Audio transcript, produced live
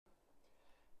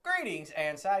Greetings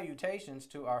and salutations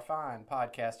to our fine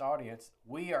podcast audience.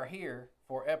 We are here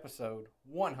for episode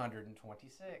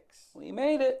 126. We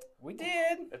made it. We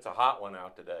did. It's a hot one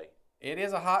out today. It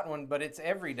is a hot one, but it's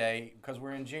every day because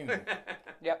we're in June.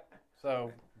 Yep.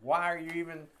 So why are you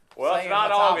even Well, saying it's not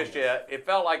what's August obvious? yet. It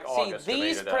felt like August See, to me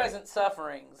these today. present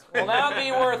sufferings will not be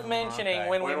worth mentioning Okay.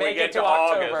 when we When make we get it to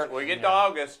August, October. we get to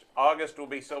August. August will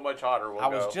be so much hotter. We'll I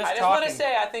was go. just I just talking. want to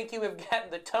say, I think you have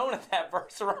gotten the tone of that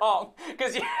verse wrong.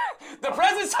 Because the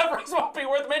present sufferings won't be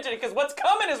worth mentioning, because what's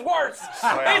coming is worse.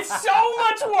 It's so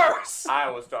much worse. I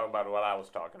was talking about what I was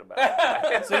talking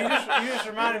about. So you just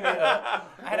reminded me of, I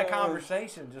had a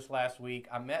conversation just last week.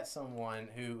 I met someone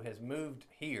who has moved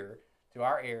here to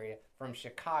our area from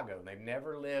Chicago. They've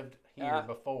never lived here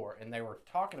before, and they were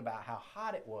talking about how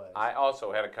hot it was. I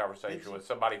also had a conversation with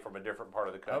somebody from a different part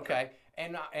of the country. Okay,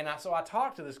 so I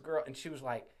talked to this girl, and she was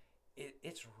like,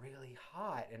 "It's really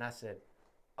hot," and I said,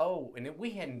 "Oh," and we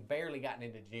hadn't barely gotten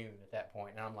into June at that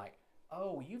point, and I'm like,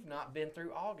 "Oh, you've not been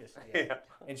through August yet." Yeah.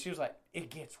 And she was like, "It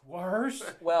gets worse."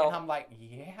 Well, and I'm like,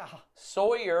 "Yeah."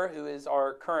 Sawyer, who is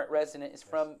our current resident, is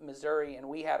from Missouri, and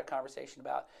we had a conversation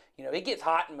about, it gets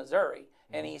hot in Missouri.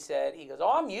 And he goes,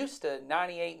 "Oh, I'm used to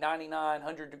 98, 99,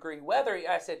 100-degree weather."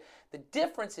 I said, "The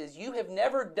difference is you have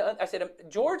never done," I said,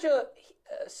 "Georgia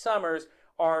summers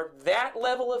are that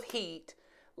level of heat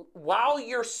while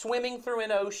you're swimming through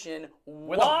an ocean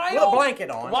With a blanket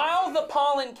on. While the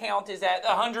pollen count is at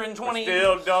 120.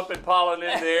 Still dumping pollen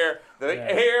in there. The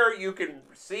air, you can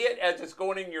see it as it's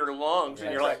going in your lungs,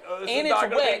 and you're like, "Oh, this And is it's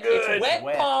not going to wet. be good." It's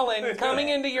wet pollen coming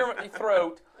into your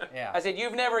throat." Yeah. I said,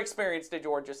 "You've never experienced a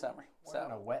Georgia summer." We're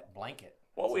in a wet blanket.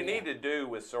 What we need to do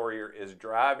with Sawyer is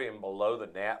drive him below the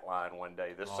gnat line one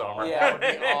day this summer. Yeah.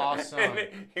 That would be awesome.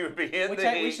 He would be in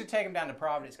the heat. We should take him down to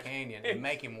Providence Canyon and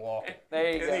make him walk it. There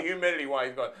you in go. the humidity while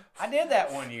he's going. I did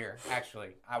that one year,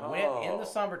 actually. I went in the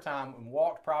summertime and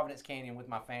walked Providence Canyon with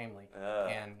my family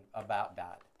and about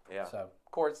died. Yeah. So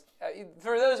Of course,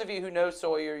 for those of you who know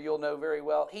Sawyer, you'll know very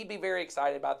well. He'd be very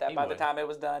excited about that by the time it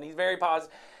was done. He's very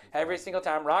positive. Every single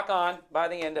time, rock on. By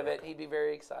the end of it, he'd be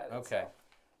very excited. okay. So.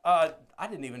 I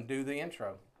didn't even do the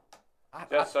intro.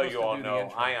 Just so you all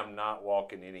know, I am not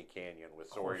walking any canyon with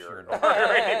Sawyer you're or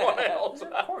anyone else.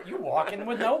 Of course, you're walking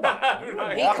with nobody. You're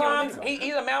not He walking climbs. with anybody.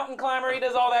 He's a mountain climber. He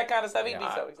does all that kind of stuff. He'd be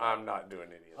so excited. I'm not doing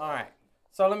any of that. All right.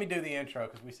 So let me do the intro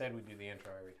because we said we'd do the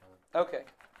intro every time. Okay.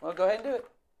 Well, go ahead and do it.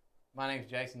 My name's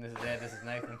Jason. This is Ed. This is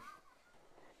Nathan.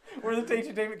 We're the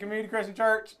teaching team at Community Christian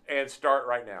Church. And start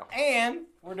right now. And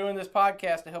we're doing this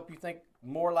podcast to help you think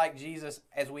more like Jesus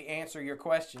as we answer your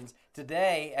questions.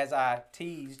 Today, as I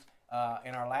teased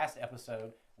in our last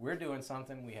episode, we're doing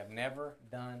something we have never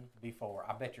done before.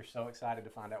 I bet you're so excited to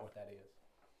find out what that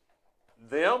is.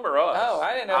 Them or us? Oh,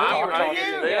 I didn't know who you were talking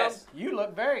to. them. Yes. You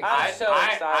look very I'm excited.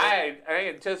 so excited. I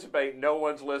anticipate no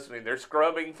one's listening. They're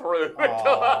scrubbing through.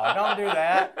 Aw, don't do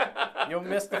that. You'll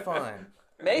miss the fun.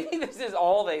 Maybe this is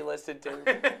all they listen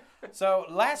to. So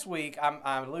last week,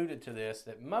 I alluded to this,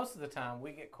 that most of the time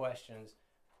we get questions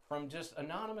from just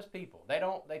anonymous people.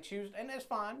 They choose, and that's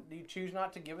fine. You choose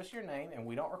not to give us your name, and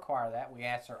we don't require that. We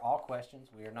answer all questions.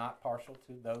 We are not partial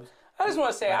to those. I just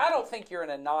want to say, I don't think you're an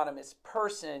anonymous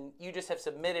person. You just have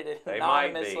submitted it They might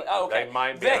anonymously. be. Oh, okay. They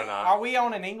might be Are anonymous. we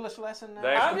on an English lesson now?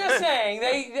 I'm just saying,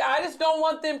 I just don't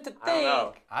want them to think. I don't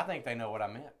know. I think they know what I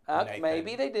meant. Nathan.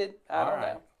 Maybe they did. I don't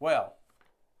know. Well,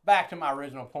 back to my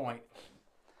original point.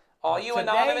 All you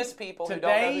anonymous people who don't know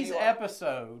who Today's you are.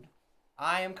 episode,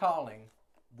 I am calling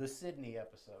the Sydney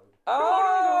episode.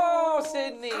 Oh,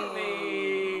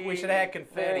 Sydney. We should have had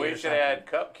confetti. We or should have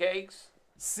something. had cupcakes.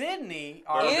 Sydney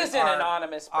Is an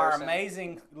anonymous Our person.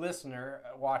 amazing listener,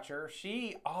 watcher,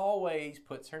 she always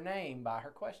puts her name by her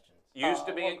questions. Used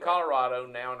to be in okay. Colorado,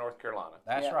 now in North Carolina.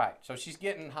 That's Yeah. right. So she's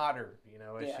getting hotter,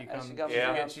 as Yeah, she as comes. she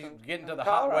comes she's from getting to the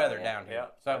Colorado, hot weather yeah. down here. Yeah,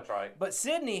 so, that's right. But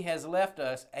Sydney has left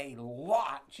us a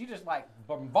lot. She just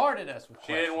bombarded us with She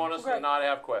questions. didn't want us Okay. to not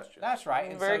have questions. That's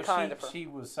right. And Very so kind of her. she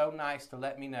was so nice to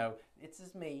let me know, this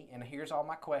is me, and here's all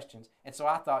my questions. And so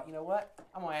I thought, you know what?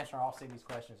 I'm going to answer all Sydney's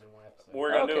questions in one episode.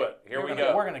 We're going to do Okay. it. Here We're we gonna-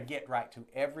 go. We're going to get right to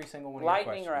every single one of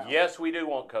Lightning your questions. round. Yes, we do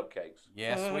want cupcakes.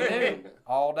 Yes, we do.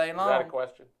 All day Is long. that a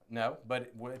question? No,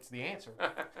 but it's the answer.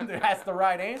 That's the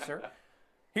right answer.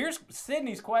 Here's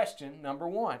Sydney's question, number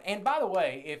one. And by the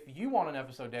way, if you want an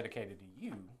episode dedicated to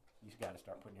you, you've got to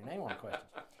start putting your name on the questions.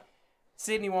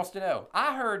 Sydney wants to know,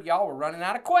 I heard y'all were running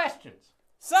out of questions.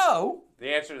 So,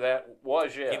 The answer to that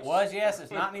was yes. it was yes,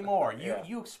 it's not anymore. Yeah.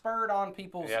 You spurred on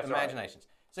people's Yeah, that's right. imaginations.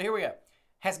 So here we go.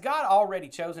 Has God already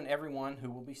chosen everyone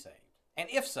who will be saved? And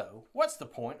if so, what's the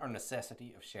point or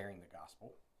necessity of sharing the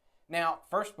gospel? Now,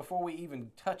 first, before we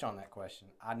even touch on that question,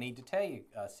 I need to tell you,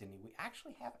 Sydney, we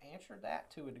actually have answered that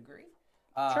to a degree.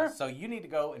 Sure. So you need to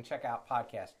go and check out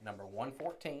podcast number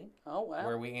 114. Oh, wow.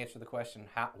 Where we answer the question,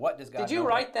 what does God know? Did you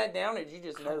write that down, or did you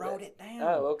just know I wrote that? it down.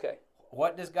 Oh, okay.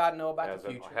 What does God know about the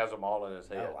future? Has them all in his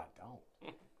head. No, I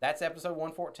don't. That's episode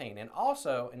 114. And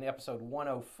also, in episode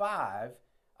 105,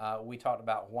 we talked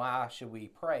about why should we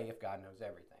pray if God knows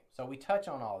everything. So we touch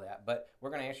on all that, but we're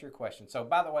going to answer your question. So,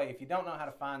 by the way, if you don't know how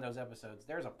to find those episodes,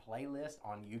 there's a playlist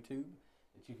on YouTube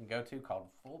that you can go to called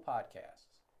Full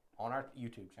Podcasts on our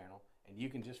YouTube channel, and you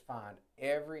can just find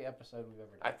every episode we've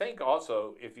ever done. I think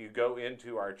also, if you go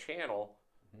into our channel,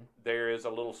 there is a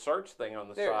little search thing on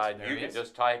the side. You can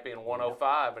just type in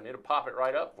 105, and it'll pop it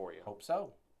right up for you. Hope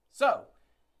so. So,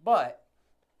 but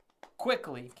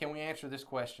quickly, can we answer this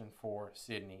question for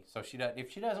Sydney? So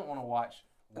if she doesn't want to watch.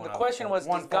 And the question was,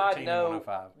 does God know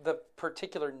the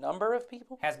particular number of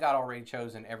people? Has God already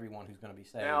chosen everyone who's going to be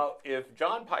saved? Now, if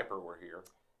John Piper were here,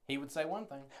 he would say one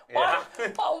thing.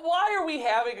 Why are we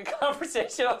having a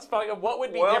conversation on Spotify? What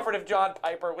would be different if John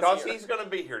Piper was here? Because he's going to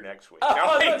be here next week.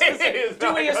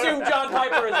 Do we assume John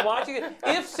Piper is watching it?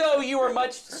 If so, you are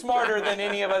much smarter than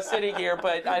any of us sitting here,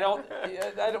 but I don't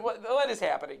what is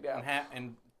happening now?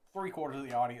 And 3/4 of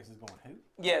the audience is going, who?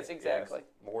 Yes, exactly.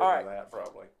 Yes, more than that,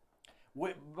 probably.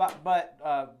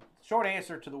 But short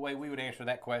answer to the way we would answer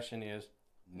that question is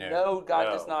no. No, God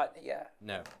does not. Yeah.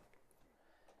 No.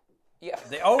 Yeah.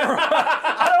 I don't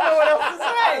know what else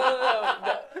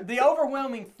to say. The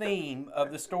overwhelming theme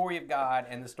of the story of God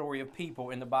and the story of people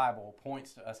in the Bible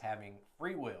points to us having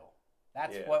free will.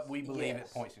 That's what we believe it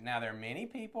points to. Now, there are many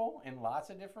people in lots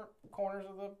of different corners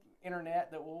of the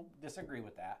internet that will disagree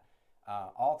with that.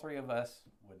 All three of us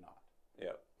would not.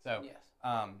 Yep. So,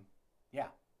 yeah.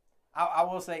 I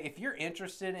will say, if you're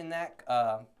interested in that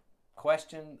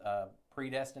question,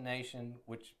 predestination,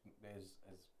 which is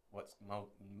what's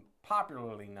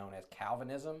popularly known as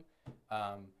Calvinism,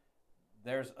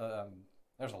 there's a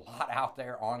lot out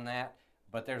there on that,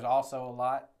 but there's also a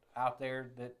lot out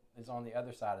there that is on the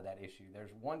other side of that issue.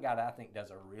 There's one guy that I think does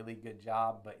a really good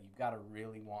job, but you've got to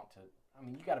really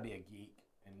you got to be a geek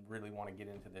and really want to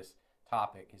get into this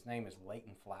topic. His name is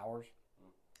Leighton Flowers.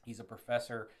 He's a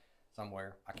professor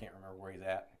somewhere. I can't remember where he's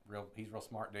at. He's a real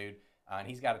smart dude. And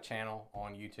he's got a channel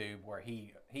on YouTube where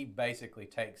he basically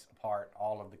takes apart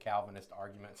all of the Calvinist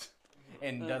arguments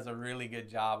and does a really good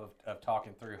job of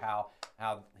talking through how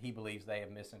he believes they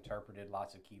have misinterpreted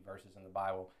lots of key verses in the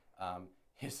Bible.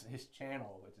 His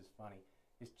channel, which is funny,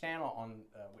 his channel on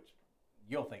which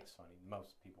you'll think is funny,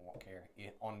 most people won't care,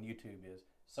 on YouTube is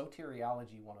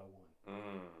Soteriology 101.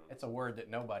 It's a word that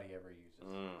nobody ever uses.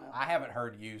 I haven't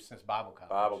heard used since Bible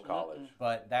college.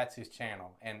 But that's his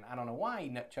channel. And I don't know why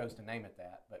he chose to name it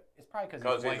that, but it's probably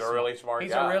because he's a really smart guy.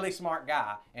 He's a really smart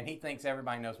guy, and he thinks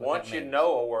everybody knows what that means. Once you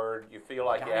know a word, you feel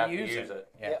like you have to use it.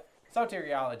 Yeah.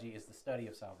 Soteriology is the study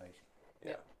of salvation.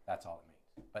 Yeah. That's all it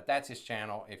means. But that's his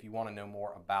channel. If you want to know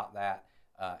more about that,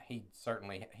 he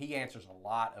answers a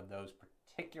lot of those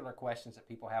particular questions that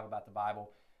people have about the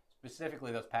Bible,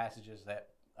 specifically those passages that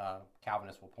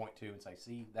Calvinists will point to and say,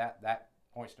 see, that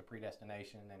points to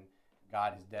predestination, and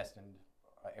God has destined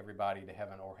everybody to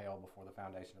heaven or hell before the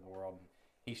foundation of the world. And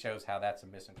he shows how that's a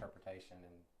misinterpretation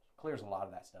and clears a lot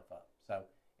of that stuff up. So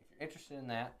if you're interested in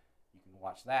that, you can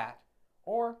watch that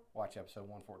or watch episode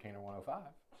 114 or 105.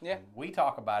 Yeah. And we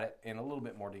talk about it in a little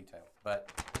bit more detail,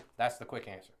 but that's the quick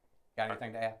answer. Got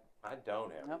anything to add? I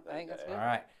don't have I think that's good. All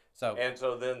right.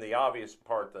 So then the obvious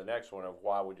part, the next one of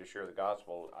why would you share the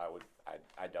gospel?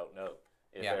 I don't know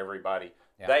if everybody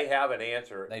they have an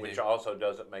answer, which also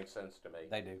doesn't make sense to me.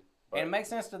 They do, and it makes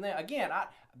sense to them. Again,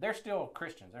 they're still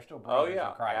Christians. They're still brothers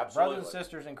in Christ, absolutely. brothers and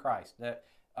sisters in Christ. That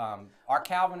our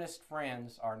Calvinist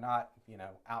friends are not,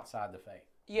 outside the faith.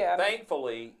 Yeah.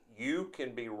 Thankfully, you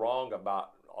can be wrong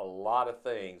about a lot of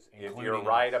things if you're us.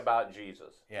 right about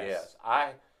Jesus. Yes.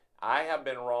 I have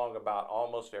been wrong about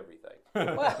almost everything.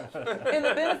 Well, and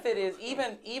the benefit is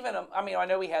even I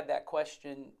know we had that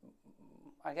question,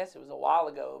 I guess it was a while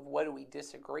ago, of what do we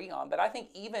disagree on, but I think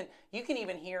you can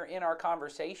even hear in our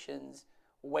conversations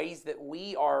ways that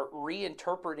we are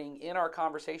reinterpreting in our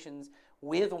conversations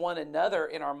with one another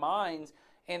in our minds,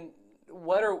 and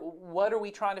what are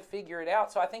we trying to figure it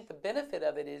out. So I think the benefit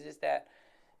of it is that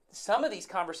some of these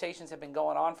conversations have been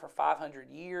going on for 500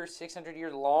 years, 600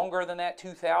 years, longer than that,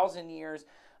 2,000 years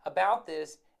about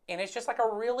this. And it's just like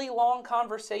a really long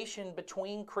conversation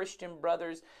between Christian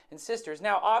brothers and sisters.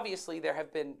 Now, obviously, there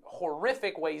have been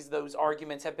horrific ways those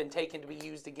arguments have been taken to be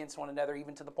used against one another,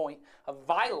 even to the point of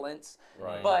violence.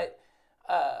 Right. But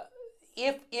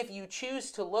if you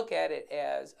choose to look at it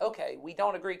as, okay, we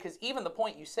don't agree, because even the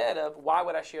point you said of why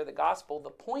would I share the gospel, the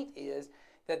point is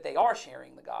that they are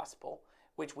sharing the gospel,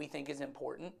 which we think is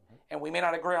important, and we may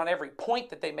not agree on every point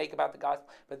that they make about the gospel,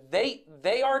 but they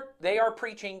are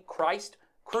preaching Christ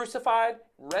crucified,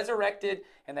 resurrected,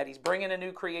 and that he's bringing a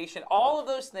new creation. All of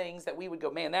those things that we would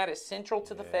go, man, that is central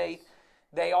to the faith.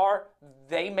 They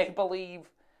may believe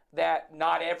that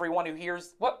not everyone who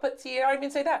hears, I didn't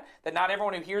even say that not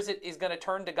everyone who hears it is going to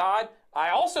turn to God. I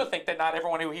also think that not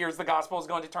everyone who hears the gospel is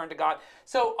going to turn to God.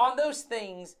 So on those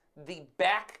things, the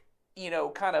back,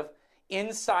 kind of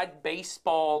inside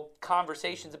baseball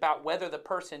conversations about whether the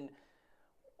person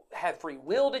had free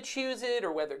will to choose it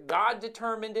or whether God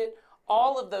determined it,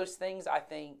 all of those things, I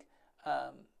think,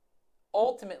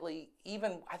 ultimately,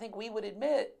 even I think we would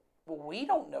admit, well, we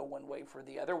don't know one way for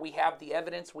the other. We have the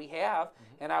evidence we have,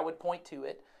 and I would point to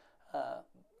it.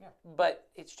 But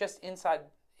it's just inside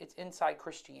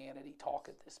Christianity talk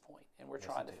at this point, and we're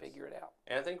trying to figure it out.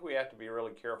 And I think we have to be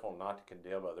really careful not to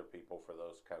condemn other people for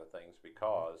those kind of things,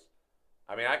 because,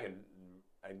 I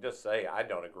can just say I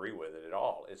don't agree with it at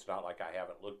all. It's not like I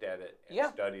haven't looked at it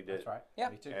and studied it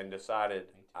and decided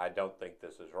I don't think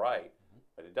this is right.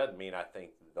 But it doesn't mean I think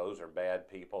those are bad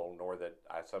people, nor that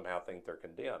I somehow think they're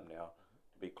condemned. Now,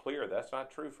 to be clear, that's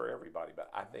not true for everybody, but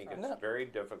I think it's very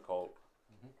difficult.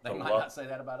 They might not say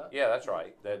that about us. Yeah, that's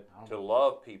right. That to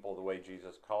love people the way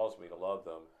Jesus calls me to love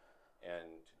them, and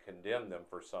to condemn them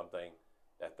for something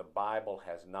that the Bible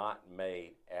has not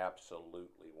made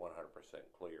absolutely 100%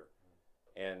 clear.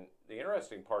 And the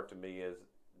interesting part to me is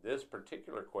this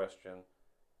particular question,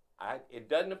 it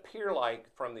doesn't appear like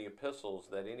from the epistles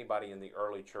that anybody in the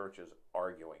early church is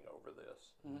arguing over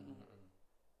this.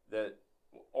 That,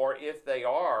 or if they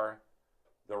are,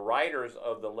 the writers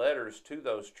of the letters to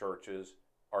those churches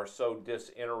are so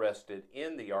disinterested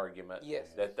in the argument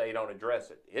that they don't address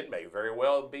it. It may very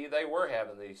well be they were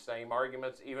having these same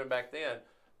arguments even back then,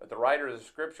 but the writers of the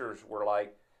scriptures were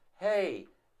like, hey,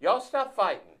 y'all stop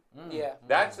fighting.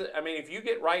 That's, if you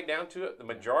get right down to it, the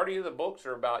majority of the books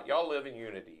are about y'all live in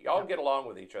unity. Y'all get along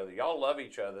with each other. Y'all love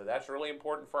each other. That's really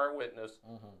important for our witness.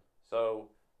 So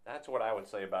that's what I would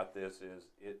say about this is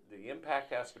the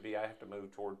impact has to be I have to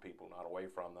move toward people, not away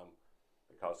from them,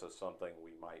 because of something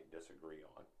we might disagree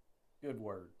on. Good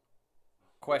word.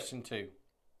 Question 2.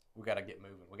 We got to get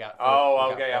moving. We got.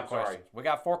 I'm sorry. We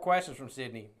got 4 questions from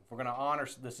Sydney. If we're going to honor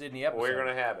the Sydney episode, we're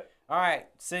going to have it. All right.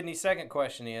 Sydney's second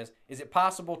question is it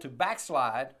possible to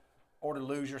backslide or to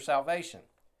lose your salvation?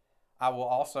 I will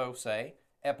also say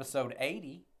episode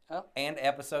 80 and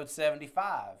episode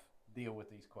 75 deal with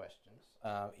these questions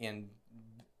in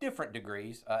different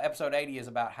degrees. Episode 80 is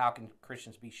about how can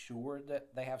Christians be sure that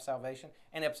they have salvation,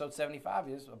 and episode 75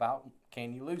 is about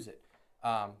can you lose it.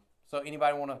 So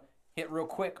anybody want to hit real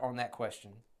quick on that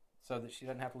question so that she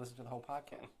doesn't have to listen to the whole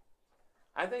podcast?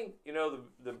 I think,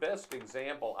 the best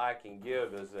example I can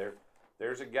give is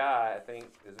there's a guy, I think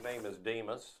his name is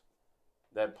Demas,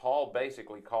 that Paul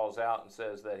basically calls out and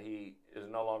says that he is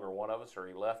no longer one of us, or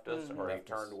he left us, or he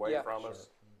turned away from us.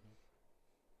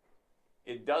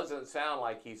 It doesn't sound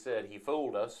like he said he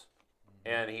fooled us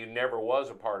and he never was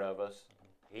a part of us.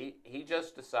 He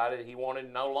just decided he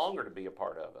wanted no longer to be a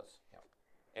part of us.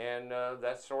 And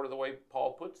that's sort of the way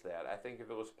Paul puts that. I think if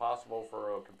it was possible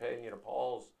for a companion of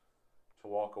Paul's to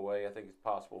walk away, I think it's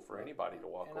possible for anybody to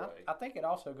walk away. I think it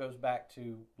also goes back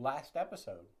to last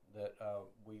episode that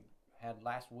we had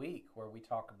last week, where we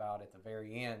talk about at the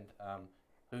very end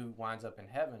who winds up in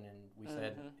heaven, and we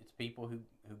said it's people who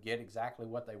get exactly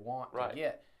what they want to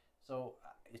get. So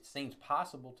it seems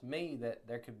possible to me that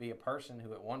there could be a person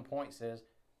who at one point says,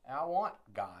 I want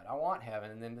God, I want heaven,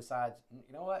 and then decides,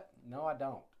 you know what, no, I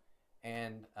don't.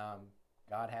 And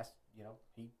God has,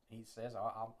 he says,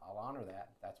 I'll honor that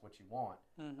if that's what you want.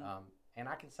 And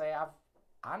I can say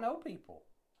I know people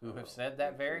who have said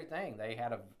that very thing. They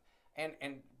had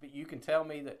but you can tell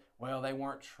me that, well, they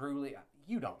weren't truly,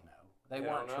 you don't know. They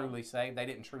weren't truly saved. They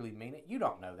didn't truly mean it. You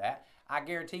don't know that. I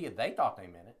guarantee you they thought they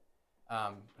meant it.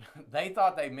 They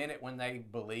thought they meant it when they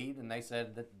believed and they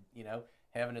said that,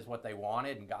 heaven is what they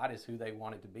wanted and God is who they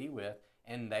wanted to be with.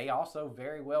 And they also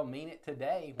very well mean it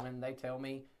today when they tell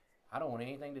me, I don't want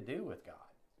anything to do with God.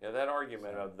 Yeah, that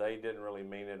argument of they didn't really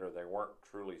mean it or they weren't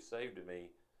truly saved to me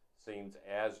seems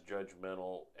as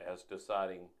judgmental as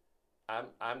deciding,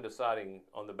 I'm deciding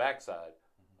on the backside,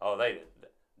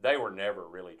 they were never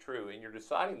really true. And you're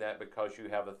deciding that because you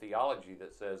have a theology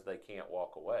that says they can't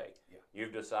walk away. Yeah.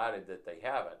 You've decided that they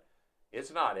haven't.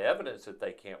 it's not evidence that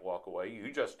they can't walk away.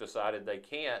 You just decided they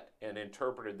can't and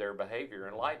interpreted their behavior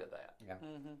in light of that. Yeah.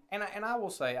 And I will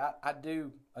say, I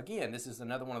do, again, this is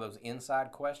another one of those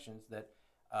inside questions that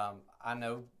I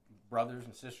know brothers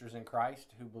and sisters in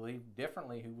Christ who believe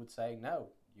differently who would say, no,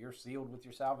 you're sealed with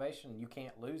your salvation and you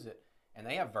can't lose it. And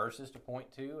they have verses to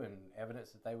point to and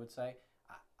evidence that they would say.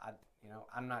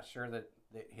 I'm not sure that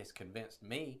it has convinced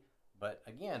me. But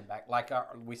again, back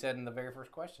we said in the very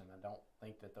first question, I don't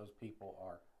think that those people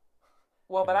are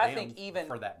but I think even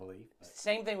for that belief.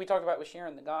 Same thing we talked about with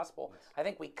sharing the gospel. Yes. I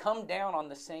think we come down on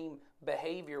the same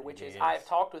behavior, which is Yes. I have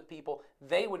talked with people.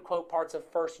 They would quote parts of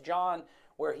 1 John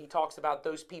where he talks about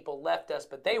those people left us,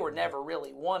 but they were never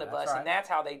really one of us, right. and that's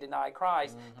how they denied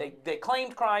Christ. They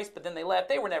claimed Christ, but then they left.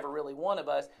 They were never really one of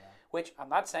us, which I'm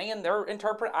not saying they're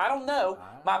interpreting. I don't know.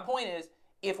 My point is,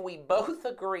 if we both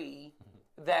agree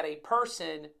that a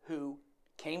person who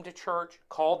came to church,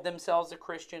 called themselves a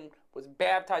Christian, was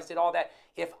baptized, did all that,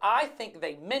 if I think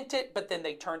they meant it, but then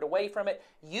they turned away from it,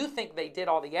 you think they did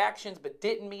all the actions but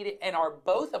didn't meet it, and are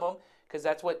both of them, because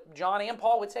that's what John and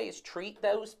Paul would say, is treat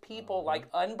those people like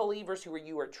unbelievers who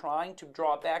you are trying to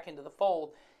draw back into the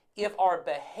fold. If our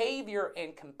behavior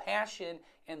and compassion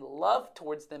and love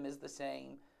towards them is the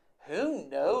same, who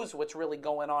knows what's really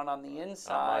going on the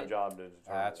inside? Not my job to determine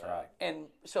That's that. right. And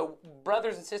so,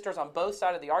 brothers and sisters on both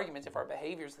sides of the arguments, if our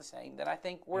behavior is the same, then I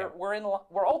think we're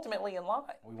ultimately in line.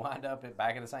 We wind up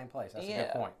back at the same place. That's a Yeah.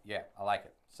 good point. Yeah, I like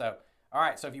it. So, all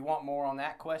right. So if you want more on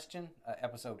that question,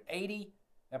 episode 80,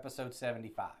 episode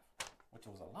 75, which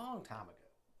was a long time ago.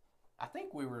 I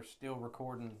think we were still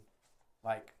recording,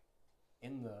 like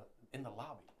in the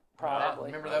lobby. Probably.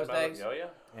 Remember those days? Oh yeah.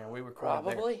 Yeah, we recorded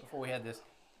there Probably. before we had this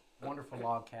wonderful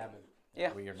log cabin.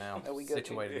 Yeah. We are now That we go to.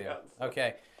 situated Yeah. in.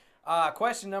 Okay.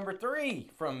 Question number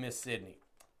 3 from Miss Sydney.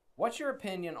 What's your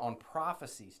opinion on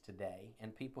prophecies today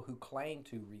and people who claim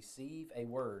to receive a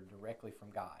word directly from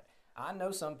God? I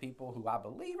know some people who I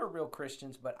believe are real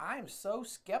Christians, but I am so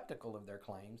skeptical of their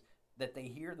claims that they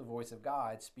hear the voice of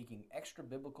God speaking extra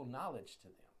biblical knowledge to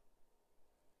them.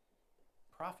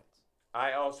 Prophets.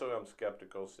 I also am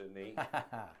skeptical, Sydney.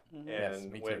 Mm-hmm. And Yes,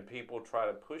 me when too. people try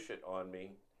to push it on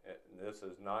me, and this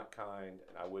is not kind,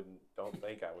 and I don't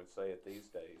think I would say it these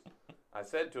days. I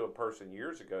said to a person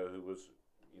years ago who was,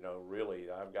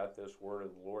 really, I've got this word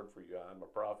of the Lord for you. I'm a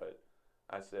prophet.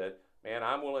 I said, man,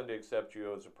 I'm willing to accept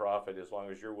you as a prophet as long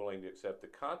as you're willing to accept the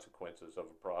consequences of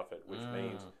a prophet, which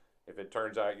means if it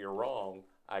turns out you're wrong,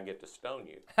 I get to stone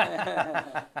you.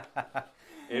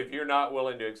 If you're not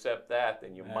willing to accept that,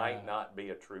 then you might not be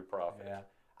a true prophet. Yeah,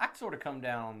 I sort of come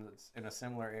down in a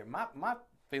similar area. My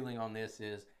feeling on this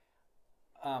is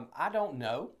I don't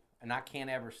know, and I can't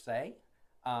ever say,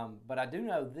 but I do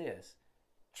know this.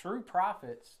 True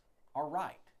prophets are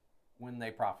right when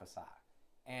they prophesy.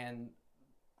 And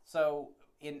so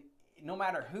no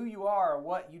matter who you are or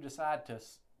what you decide to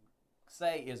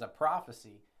say is a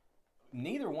prophecy,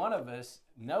 neither one of us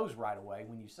knows right away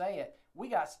when you say it. We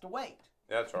got to wait.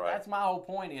 That's right. That's my whole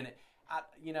point in it.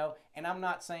 And I'm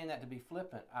not saying that to be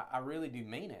flippant. I really do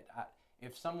mean it.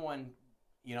 If someone,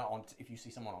 if you see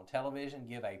someone on television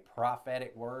give a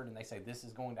prophetic word and they say this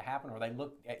is going to happen, or they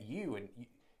look at you and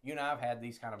you and I have had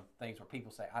these kind of things where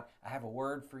people say, I have a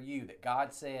word for you that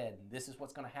God said, and this is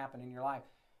what's going to happen in your life.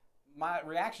 My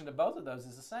reaction to both of those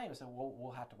is the same. I said, well,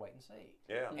 we'll have to wait and see.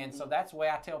 Yeah. And so that's the way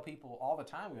I tell people all the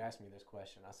time who ask me this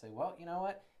question. I say, well, you know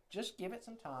what? Just give it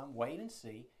some time, wait and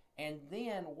see, and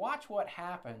then watch what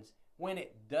happens when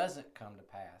it doesn't come to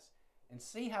pass and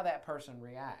see how that person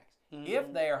reacts. Mm-hmm.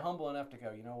 If they are humble enough to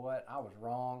go, you know what? I was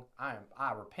wrong.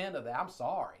 I repent of that. I'm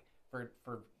sorry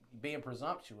for being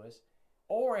presumptuous.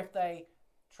 Or if they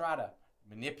try to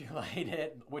manipulate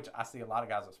it, which I see a lot of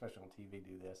guys, especially on TV,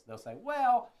 do this. They'll say,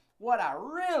 well, what I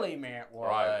really meant was,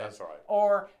 right, that's right.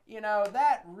 Or,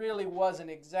 that really wasn't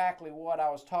exactly what I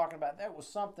was talking about. That was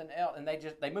something else. And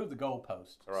they move the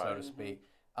goalpost, right. so to speak.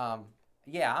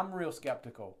 Yeah, I'm real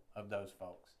skeptical of those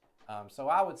folks. So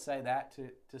I would say that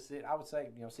to Sid. I would say,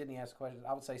 Sydney asked questions.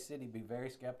 I would say, Sydney, be very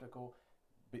skeptical,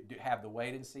 have the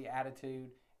wait and see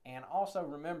attitude, and also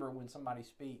remember when somebody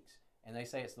speaks and they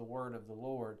say it's the word of the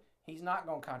Lord, he's not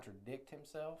going to contradict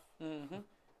himself. Mm-hmm.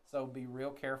 So be real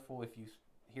careful if you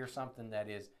hear something that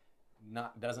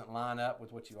doesn't line up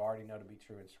with what you already know to be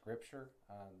true in Scripture.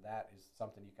 That is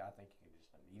something I think you can just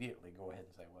immediately go ahead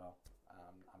and say, well,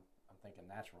 I'm thinking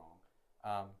that's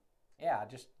wrong.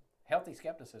 Just healthy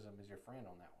skepticism is your friend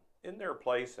on that one. Isn't there a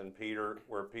place in Peter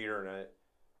where Peter it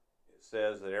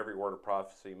says that every word of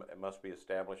prophecy must be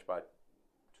established by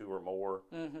 2 or more?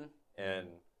 Mm-hmm. And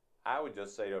I would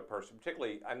just say to a person,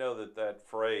 particularly, I know that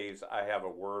phrase, I have a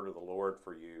word of the Lord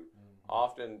for you,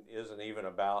 often isn't even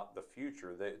about the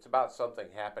future. It's about something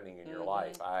happening in your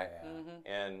life.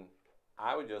 And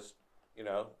I would just,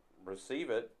 receive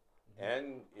it.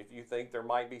 And if you think there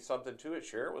might be something to it,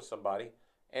 share it with somebody.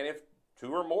 And if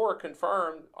 2 or more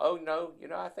confirm, oh no,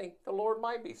 I think the Lord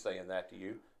might be saying that to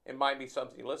you. It might be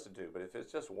something you listen to. But if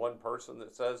it's just one person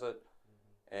that says it,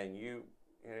 and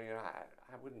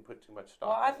I wouldn't put too much stock.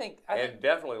 Well, I think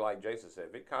definitely, like Jason said,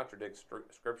 if it contradicts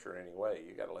Scripture in any way,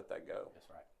 you got to let that go. That's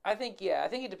right. I think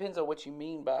it depends on what you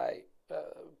mean by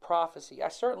prophecy. I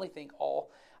certainly think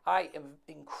I am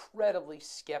incredibly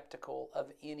skeptical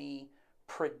of any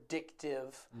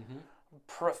predictive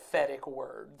prophetic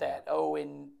word that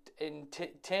in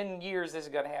 10 years this is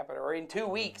going to happen, or in 2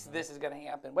 weeks this is going to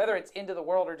happen, whether it's into the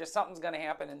world or just something's going to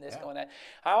happen in this going on.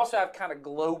 I also have kind of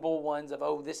global ones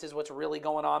of this is what's really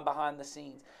going on behind the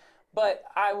scenes. But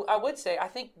I would say I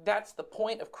think that's the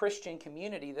point of Christian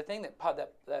community. The thing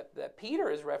that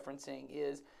Peter is referencing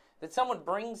is that someone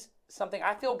brings something.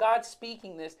 I feel God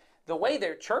speaking this. The way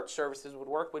their church services would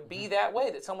work would be that way,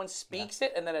 that someone speaks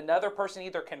it and then another person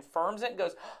either confirms it and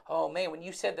goes, oh man, when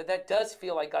you said that does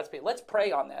feel like God's speaking. Let's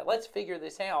pray on that. Let's figure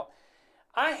this out.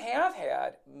 I have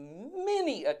had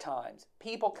many a times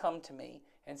people come to me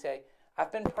and say,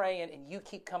 I've been praying and you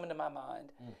keep coming to my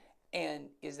mind. And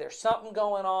is there something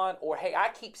going on? Or, hey, I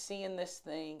keep seeing this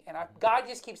thing and God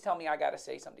just keeps telling me I got to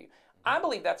say something to you. I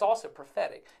believe that's also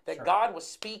prophetic, that God was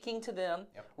speaking to them,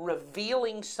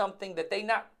 revealing something that they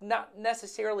not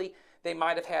necessarily, they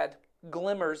might have had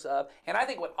glimmers of. And I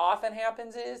think what often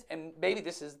happens is, and maybe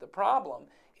this is the problem,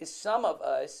 is some of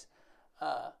us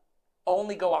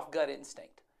only go off gut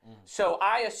instinct. So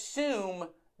I assume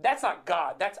that's not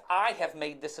God. That's I have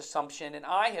made this assumption and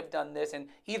I have done this, and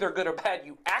either good or bad,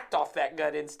 you act off that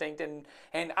gut instinct. And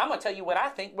I'm going to tell you what I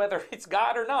think, whether it's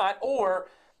God or not, or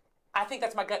I think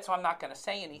that's my gut, so I'm not going to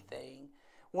say anything.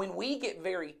 When we get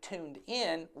very tuned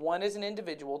in, one as an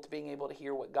individual to being able to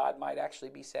hear what God might actually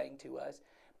be saying to us,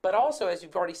 but also, as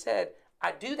you've already said,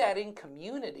 I do that in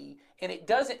community, and it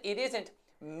isn't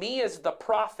me as the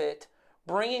prophet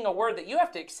bringing a word that you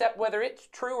have to accept whether it's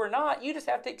true or not. You just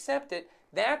have to accept it.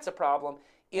 That's a problem.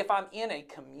 If I'm in a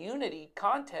community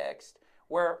context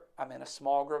where I'm in a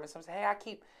small group and someone says, hey, I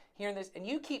keep hearing this, and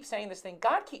you keep saying this thing,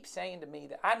 God keeps saying to me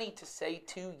that I need to say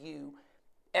to you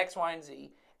X, Y, and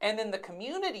Z, and then the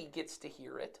community gets to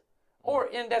hear it, or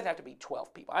and it doesn't have to be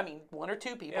 12 people. I mean, 1 or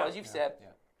 2 people, as you've said,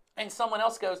 and someone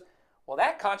else goes, well,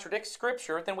 that contradicts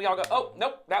Scripture, then we all go, oh,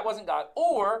 nope, that wasn't God.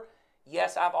 Or,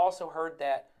 yes, I've also heard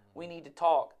that. We need to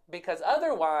talk, because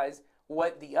otherwise,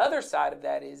 what the other side of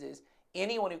that is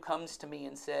anyone who comes to me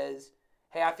and says,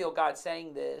 hey, I feel God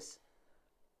saying this,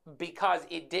 because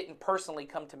it didn't personally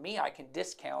come to me, I can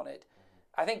discount it.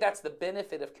 I think that's the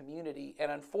benefit of community.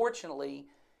 And unfortunately,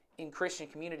 in Christian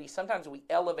community, sometimes we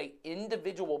elevate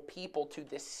individual people to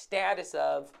this status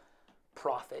of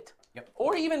prophet.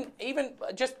 Or even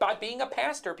just by being a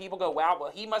pastor, people go, wow,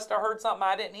 well, he must have heard something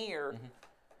I didn't hear.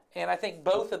 And I think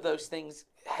both of those things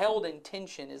held in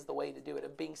tension is the way to do it,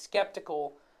 of being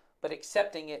skeptical but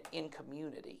accepting it in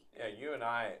community. Yeah, you and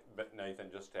I, Nathan,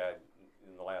 just had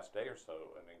in the last day or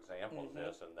so an example of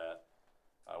this, and that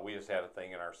we just had a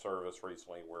thing in our service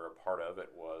recently where a part of it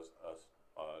was us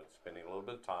spending a little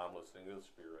bit of time listening to the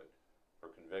Spirit for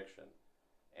conviction.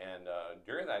 And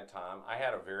during that time, I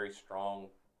had a very strong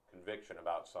conviction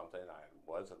about something I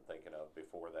wasn't thinking of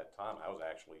before that time. I was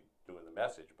actually doing the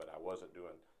message, but I wasn't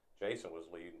doing, Jason was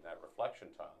leading that reflection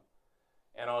time.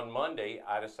 And on Monday,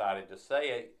 I decided to say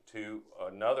it to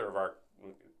another of our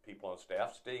people on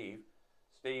staff, Steve.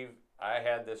 Steve, I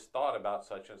had this thought about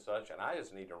such and such, and I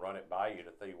just need to run it by you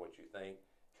to see what you think.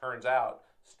 Turns out,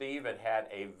 Steve had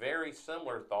a very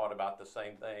similar thought about the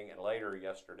same thing, and later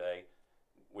yesterday,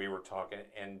 we were talking,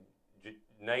 and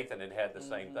Nathan had the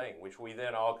same thing, which we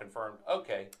then all confirmed,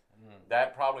 okay,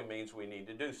 that probably means we need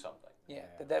to do something. Yeah,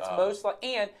 that's most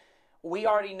likely. And we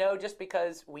already know, just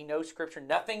because we know Scripture,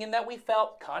 nothing in that we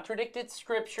felt contradicted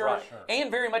Scripture, and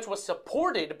very much was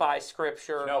supported by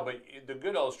Scripture. No, but the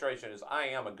good illustration is I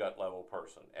am a gut level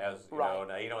person. As you know, an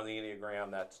 8 on the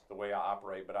Enneagram, that's the way I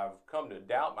operate. But I've come to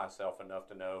doubt myself enough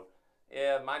to know,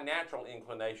 my natural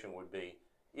inclination would be,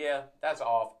 that's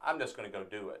off. I'm just going to go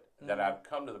do it. That I've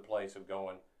come to the place of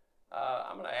going,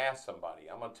 I'm going to ask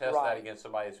somebody. I'm going to test that against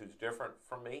somebody who's different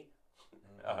from me.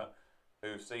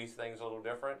 Who sees things a little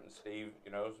different, and Steve,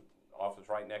 office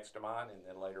right next to mine, and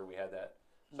then later we had that.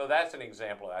 So that's an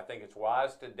example. I think it's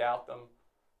wise to doubt them,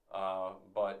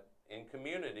 but in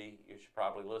community, you should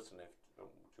probably listen if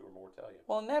 2 or more tell you.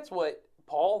 Well, and that's what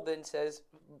Paul then says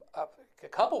a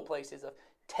couple places of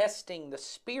testing the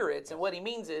spirits. And what he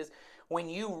means is when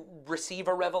you receive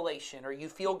a revelation or you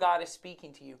feel God is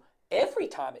speaking to you, every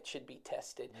time it should be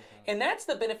tested. And that's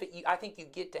the benefit I think you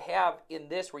get to have in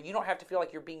this, where you don't have to feel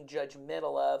like you're being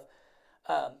judgmental of,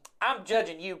 I'm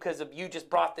judging you because of you just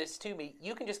brought this to me.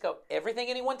 You can just go, everything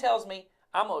anyone tells me,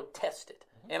 I'm going to test it.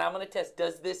 And I'm going to test,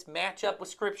 does this match up with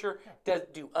Scripture?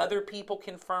 Do other people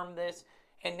confirm this?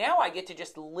 And now I get to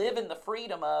just live in the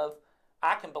freedom of,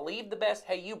 I can believe the best.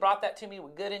 Hey, you brought that to me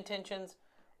with good intentions.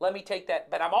 Let me take that.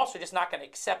 But I'm also just not going to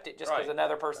accept it just because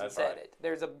another person said it.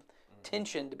 There's a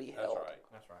tension to be held.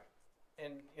 That's right.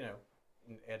 And,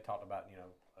 Ed talked about,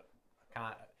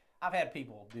 I've had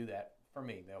people do that for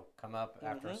me. They'll come up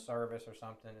after a service or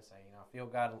something and say, I feel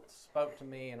God spoke to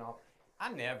me and all.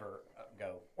 I never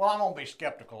go, well, I'm going to be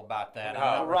skeptical about that.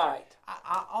 Right.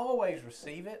 I always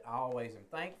receive it. I always am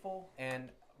thankful.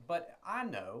 But I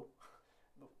know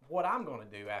what I'm going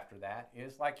to do after that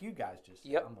is like you guys just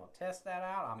said. I'm going to test that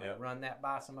out. I'm going to run that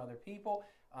by some other people.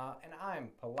 And I'm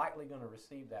politely going to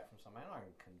receive that from somebody. I'm not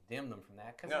going to condemn them from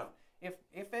that. Because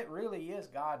if it really is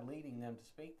God leading them to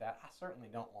speak that, I certainly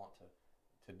don't want to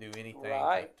do anything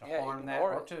to harm that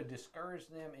or to discourage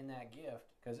them in that gift,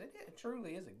 because it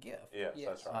truly is a gift. Yes,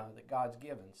 that's right. That God's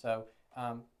given. So,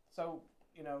 I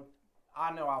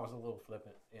know I was a little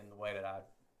flippant in the way that I,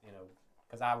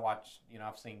 because I watch,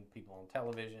 I've seen people on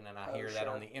television and I hear that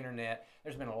on the internet.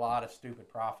 There's been a lot of stupid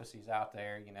prophecies out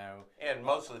there, And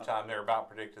most of the time they're about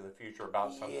predicting the future,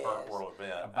 about some current world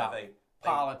event. About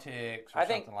politics or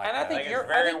something like that. I think it's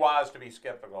very wise to be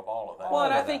skeptical of all of that. Well,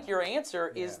 and I think your answer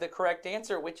is the correct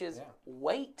answer, which is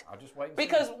wait. I'll just wait and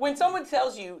because see. When someone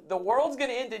tells you the world's going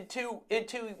to end in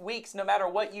two weeks, no matter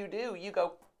what you do, you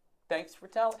go, thanks for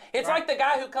telling. It's like the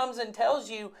guy who comes and tells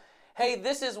you, hey,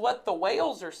 this is what the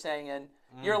whales are saying.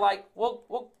 You're like,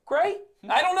 well, great.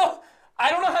 I don't know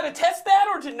how to test that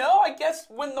or to know. I guess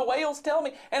when the whales tell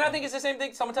me. And I think it's the same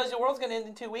thing. Someone tells you the world's going to end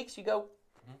in 2 weeks. You go,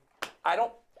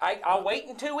 I'll wait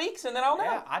in 2 weeks and then I'll know.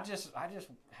 Yeah, I just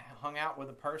hung out with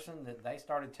a person that they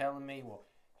started telling me, well,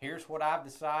 here's what I've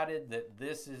decided, that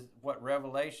this is what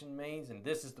Revelation means, and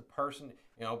this is the person,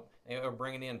 they were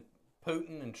bringing in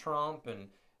Putin and Trump and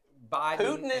Biden.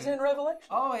 Putin is in Revelation?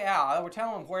 Oh, yeah. They were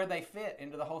telling them where they fit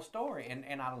into the whole story.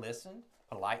 And I listened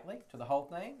politely to the whole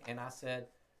thing, and I said,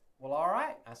 well, all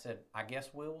right. I said, I guess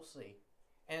we'll see.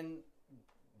 And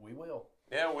we will.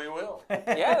 Yeah, we will.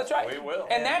 Yeah, that's right. We will.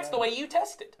 And that's the way you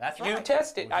test it. That's right. You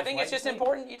test it. I think it's just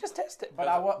important. You just test it. But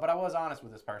I was honest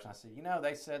with this person. I said,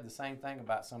 they said the same thing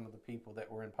about some of the people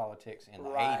that were in politics in the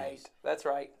 80s. That's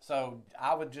right. So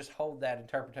I would just hold that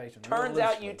interpretation. Turns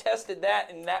out you tested that,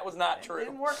 and that was not true. It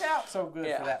didn't work out so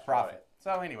good for that prophet. Right.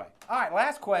 So anyway, all right,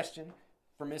 last question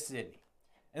for Miss Sydney.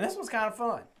 And this was kind of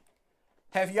fun.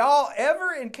 Have y'all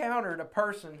ever encountered a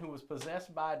person who was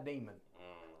possessed by a demon?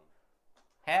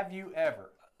 Have you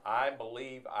ever? I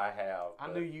believe I have.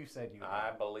 I knew you said you had.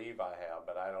 I believe I have,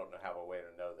 but I don't have a way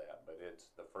to know that. But it's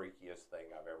the freakiest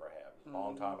thing I've ever had. It was a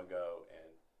long time ago,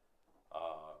 and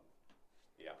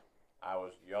I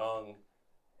was young,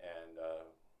 and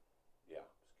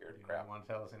scared to crap. You don't want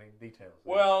to tell us any details?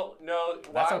 Well, no.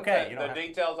 That's okay. The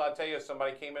details I'll tell you.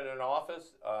 Somebody came in an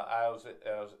office. I was at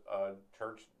a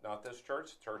church, not this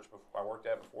church. Church I worked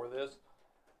at before this.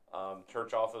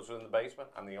 Church office was in the basement.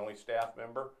 I'm the only staff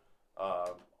member.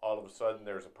 All of a sudden,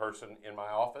 there's a person in my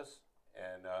office,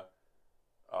 and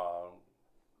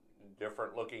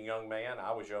different-looking young man.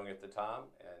 I was young at the time,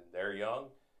 and they're young,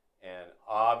 and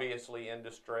obviously in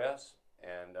distress,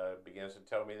 and begins to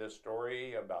tell me this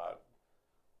story about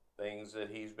things that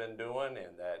he's been doing,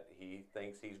 and that he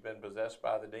thinks he's been possessed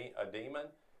by a demon,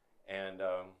 and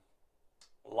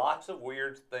lots of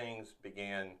weird things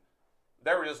began.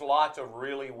 There were just lots of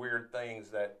really weird things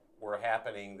that were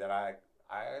happening that I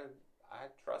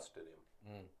trusted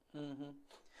him. Mm-hmm.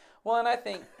 Well, and I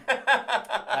think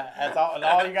that's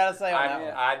all you got to say on that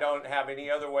one. I don't have any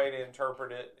other way to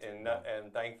interpret it,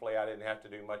 and thankfully I didn't have to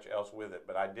do much else with it.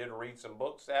 But I did read some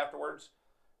books afterwards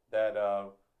that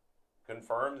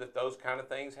confirmed that those kind of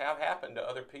things have happened to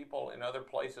other people in other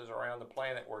places around the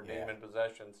planet where demon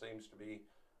possession seems to be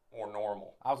more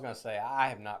normal. I was going to say, I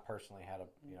have not personally had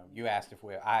you asked if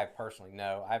I personally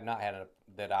know. I have not had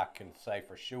that I can say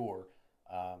for sure.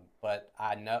 But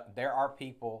I know there are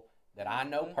people that I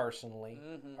know personally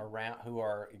around who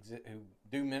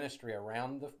do ministry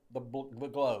around the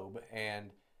globe,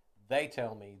 and they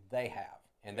tell me they have.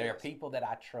 And they are people that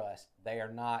I trust. They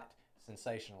are not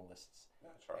sensationalists.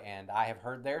 That's right. And I have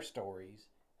heard their stories,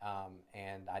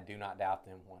 and I do not doubt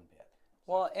them one bit.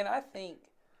 Well, and I think,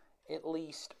 at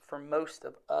least for most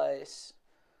of us,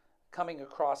 coming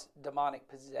across demonic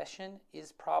possession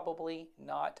is probably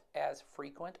not as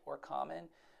frequent or common,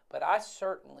 but I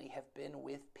certainly have been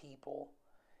with people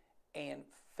and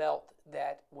felt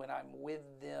that when I'm with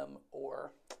them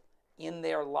or in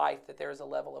their life that there's a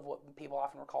level of what people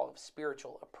often recall of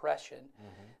spiritual oppression,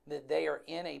 that they are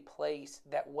in a place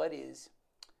that what is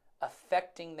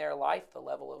affecting their life, the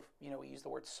level of, we used the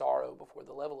word sorrow before,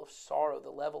 the level of sorrow, the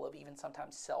level of even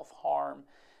sometimes self-harm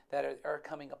that are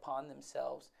coming upon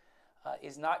themselves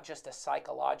is not just a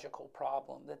psychological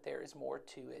problem, that there is more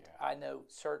to it. Yeah. I know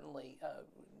certainly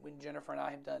when Jennifer and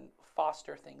I have done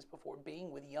foster things before,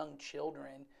 being with young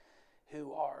children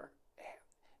who are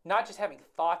not just having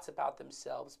thoughts about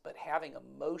themselves, but having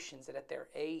emotions that at their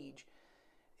age,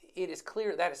 it is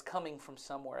clear that is coming from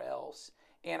somewhere else.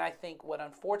 And I think what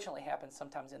unfortunately happens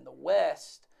sometimes in the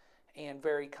West, and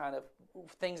very kind of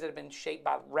things that have been shaped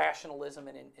by rationalism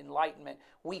and enlightenment,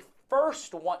 we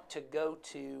first want to go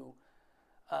to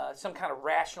some kind of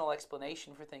rational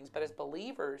explanation for things. But as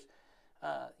believers,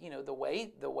 the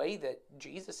way that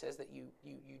Jesus says that you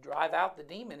drive out the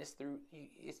demon is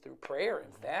through prayer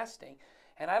and fasting.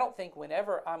 And I don't think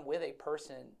whenever I'm with a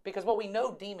person, because what we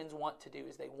know demons want to do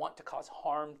is they want to cause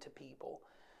harm to people.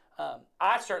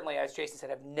 I certainly, as Jason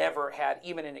said, have never had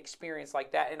even an experience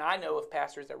like that. And I know of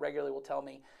pastors that regularly will tell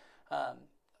me,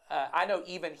 I know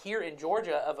even here in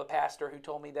Georgia of a pastor who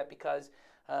told me that because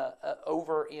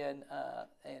over in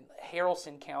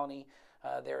Haralson County,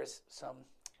 there is some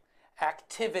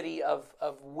activity of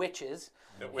witches.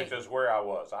 Which is where I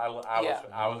was. I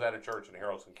was at a church in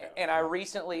Haralson County. And I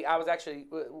was actually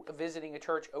visiting a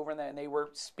church over there, and they were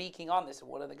speaking on this. And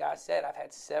one of the guys said, I've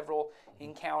had several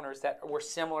encounters that were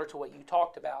similar to what you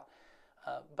talked about.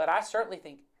 But I certainly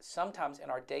think sometimes in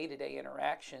our day-to-day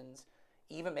interactions,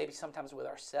 even maybe sometimes with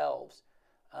ourselves,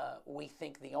 we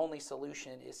think the only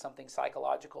solution is something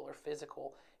psychological or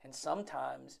physical. And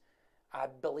sometimes I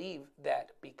believe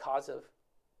that because of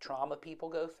trauma people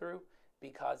go through,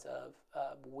 because of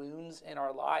wounds in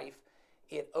our life,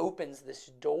 it opens this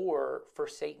door for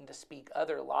Satan to speak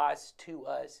other lies to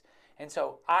us. And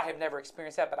so I have never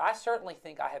experienced that, but I certainly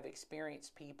think I have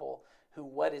experienced people who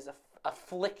what is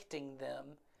afflicting them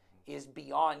is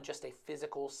beyond just a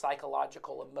physical,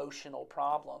 psychological, emotional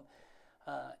problem.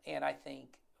 And I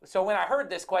think, so when I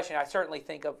heard this question, I certainly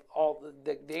think of all,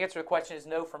 the answer to the question is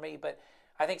no for me, but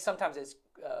I think sometimes as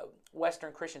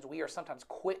Western Christians, we are sometimes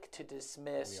quick to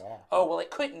dismiss, oh, well, it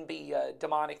couldn't be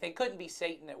demonic. It couldn't be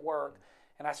Satan at work.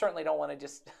 And I certainly don't want to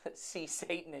just see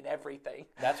Satan in everything.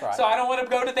 That's right. So I don't want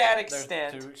to go to that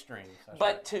extent. There's two extremes.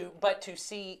 But to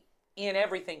see in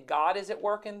everything God is at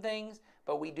work in things,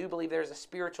 but we do believe there's a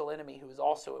spiritual enemy who is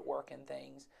also at work in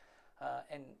things.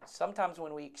 And sometimes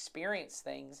when we experience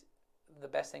things, the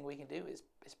best thing we can do is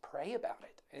pray about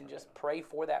it and just pray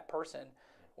for that person.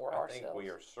 I think we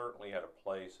are certainly at a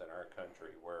place in our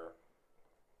country where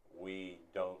we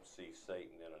don't see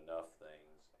Satan in enough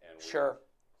things. And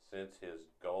since his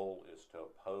goal is to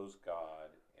oppose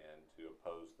God and to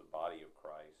oppose the body of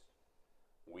Christ,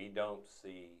 we don't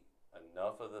see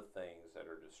enough of the things that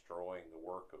are destroying the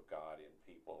work of God in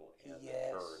people in the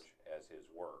church as his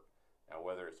work. Now,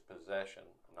 whether it's possession,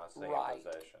 I'm not saying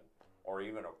possession, or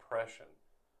even oppression,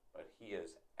 but he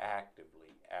is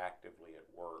actively at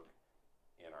work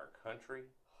in our country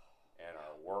and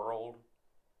our world,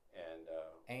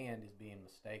 and is being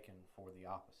mistaken for the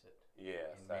opposite.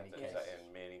 Yes, in many cases.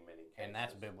 And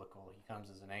that's biblical. He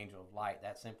comes as an angel of light.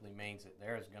 That simply means that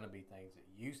there is going to be things that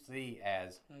you see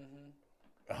as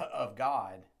of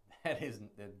God that has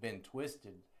been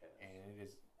twisted, and it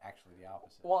is actually the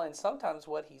opposite. Well, and sometimes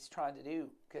what he's trying to do,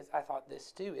 because I thought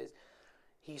this too, is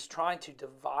he's trying to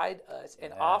divide us,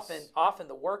 and often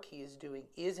the work he is doing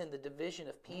is in the division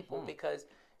of people, because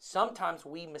sometimes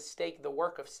we mistake the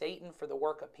work of Satan for the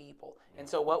work of people. And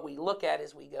so what we look at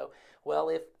is we go, well,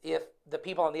 if the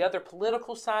people on the other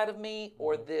political side of me,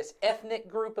 or this ethnic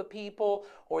group of people,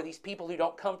 or these people who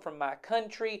don't come from my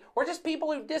country, or just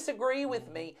people who disagree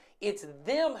with me, it's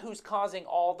them who's causing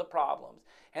all the problems.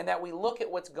 And that we look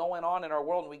at what's going on in our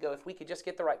world and we go, if we could just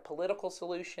get the right political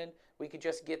solution, we could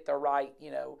just get the right,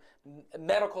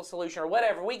 medical solution or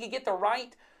whatever, we could get the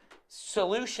right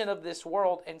solution of this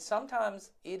world. And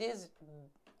sometimes it is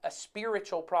a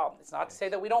spiritual problem. It's not to say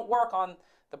that we don't work on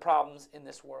the problems in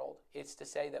this world. It's to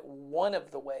say that one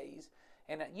of the ways,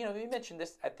 and you mentioned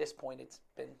this at this point, it's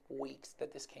been weeks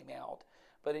that this came out,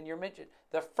 but in your mention,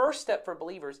 the first step for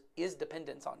believers is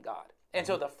dependence on God. And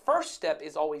so the first step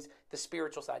is always the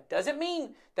spiritual side. Doesn't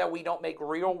mean that we don't make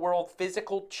real world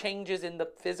physical changes in the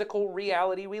physical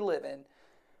reality we live in.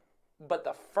 But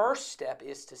the first step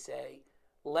is to say,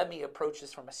 let me approach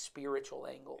this from a spiritual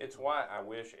angle. It's why I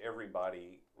wish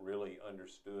everybody really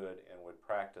understood and would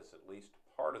practice at least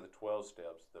part of the 12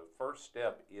 steps. The first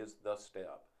step is the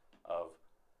step of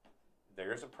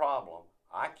there's a problem.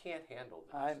 I can't handle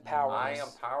this. I'm powerless. I am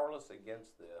powerless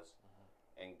against this,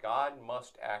 and God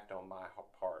must act on my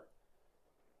part.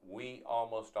 We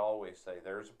almost always say,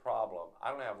 there's a problem.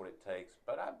 I don't have what it takes,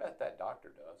 but I bet that doctor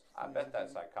does. I bet that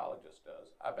psychologist does.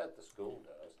 I bet the school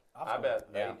does. I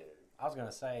bet they do. I was going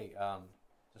to say,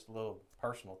 just a little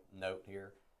personal note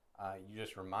here. You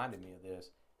just reminded me of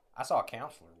this. I saw a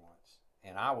counselor once,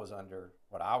 and I was under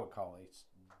what I would call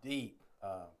a deep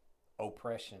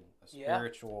oppression, a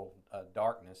spiritual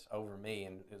darkness over me,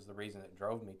 and is the reason that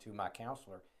drove me to my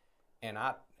counselor. And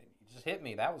it just hit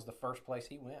me. That was the first place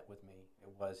he went with me.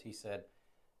 He said,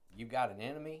 "You got an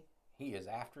enemy. He is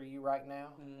after you right now,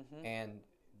 and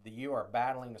you are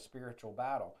battling a spiritual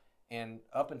battle." And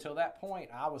up until that point,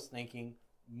 I was thinking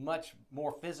much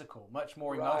more physical, much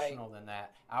more emotional than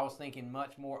that. I was thinking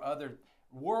much more other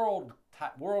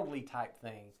worldly type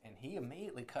things. And he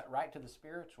immediately cut right to the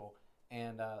spiritual,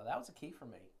 and that was a key for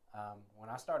me. When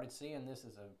I started seeing this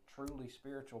as a truly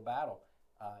spiritual battle,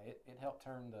 it helped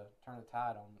turn the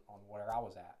tide on where I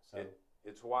was at. So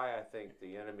it's why I think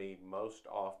the enemy most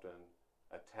often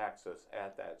attacks us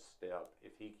at that step.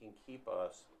 If he can keep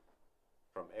us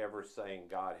from ever saying,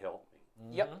 "God help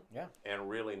me," yeah, and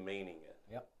really meaning it,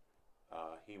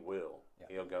 he will. Yep.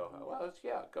 He'll go, "Well,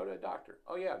 go to a doctor.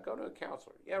 Oh yeah, go to a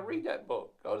counselor. Yeah, read that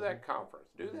book. Go to that conference.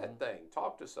 Do that thing.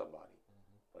 Talk to somebody."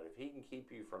 But if he can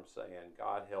keep you from saying,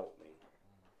 "God help me,"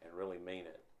 and really mean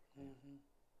it.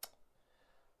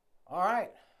 All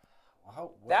right.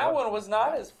 That one was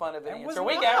not as fun of an answer.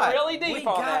 We got really deep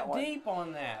on that one. We got deep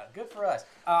on that. Good for us.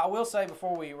 I will say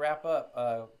before we wrap up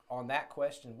on that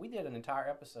question, we did an entire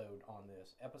episode on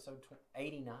this, episode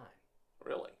 89.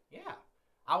 Really? Yeah.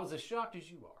 I was as shocked as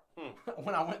you are.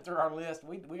 When I went through our list,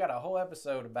 we got a whole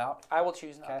episode about I will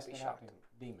choose not to casting be out shocked.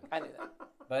 demons. I knew that.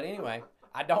 But anyway,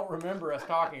 I don't remember us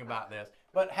talking about this.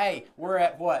 But hey, we're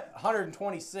at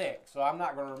 126, so I'm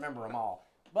not going to remember them all.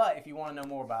 But if you want to know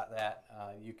more about that,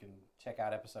 you can check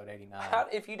out episode 89.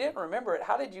 If you didn't remember it,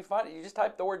 how did you find it? You just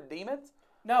typed the word demons?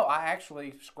 No, I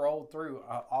actually scrolled through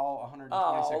all 126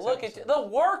 Oh, look episodes. at the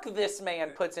work this man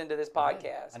puts into this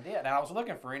podcast. I did. And I was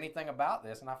looking for anything about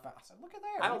this, and I said, look at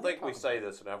there. I don't think we say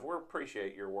this enough. We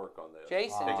appreciate your work on this.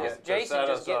 Jason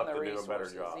just getting the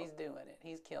resources. He's doing it.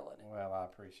 He's killing it. Well, I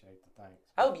appreciate the thanks.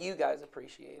 I hope you guys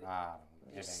appreciate it.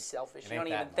 You're selfish. You don't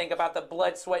even think about the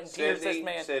blood, sweat, and tears this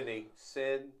man. Sydney,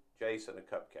 send Jason a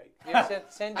cupcake. Yeah,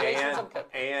 send Jason some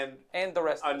cupcakes. And the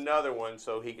rest of us. Another one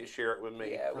so he can share it with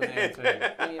me. Yeah, we need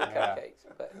cupcakes.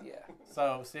 But yeah.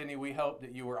 So, Sydney, we hope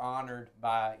that you were honored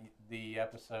by the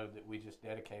episode that we just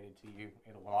dedicated to you.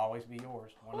 It will always be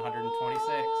yours,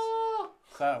 126.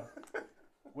 So,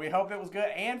 we hope it was good.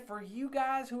 And for you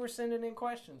guys who are sending in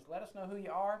questions, let us know who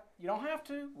you are. You don't have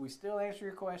to. We still answer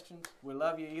your questions. We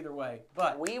love you either way.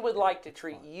 But we would like to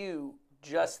treat you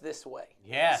just this way.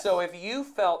 Yes. So if you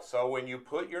felt... So when you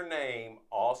put your name,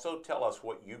 also tell us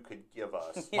what you could give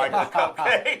us. Like a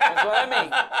cupcake. That's what I mean.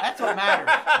 That's what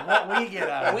matters. What we get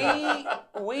out of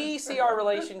it. We see our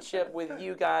relationship with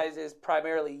you guys as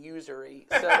primarily usury.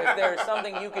 So if there's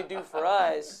something you could do for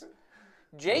us...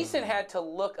 Jason had to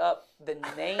look up the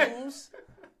names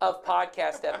of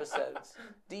podcast episodes.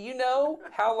 Do you know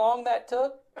how long that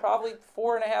took? Probably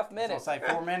 4.5 minutes. I'll say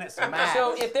 4 minutes max.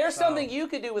 So if there's something you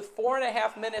could do with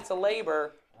 4.5 minutes of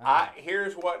labor...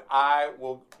 Here's what I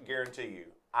will guarantee you.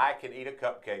 I can eat a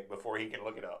cupcake before he can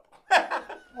look it up.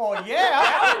 Well, yeah.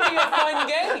 That would be a fun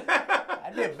game.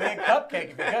 That'd be a big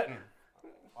cupcake if you couldn't.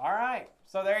 All right.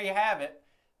 So there you have it.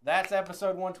 That's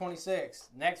episode 126.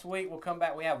 Next week we'll come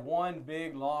back. We have one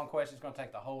big, long question. It's going to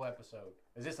take the whole episode.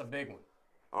 Is this a big one?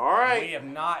 All right. We have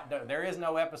not. There is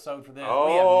no episode for this. Oh.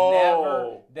 We have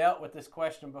never dealt with this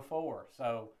question before.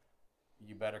 So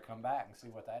you better come back and see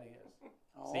what that is.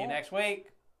 See you next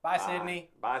week. Bye, Sydney.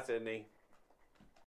 Bye, Sydney.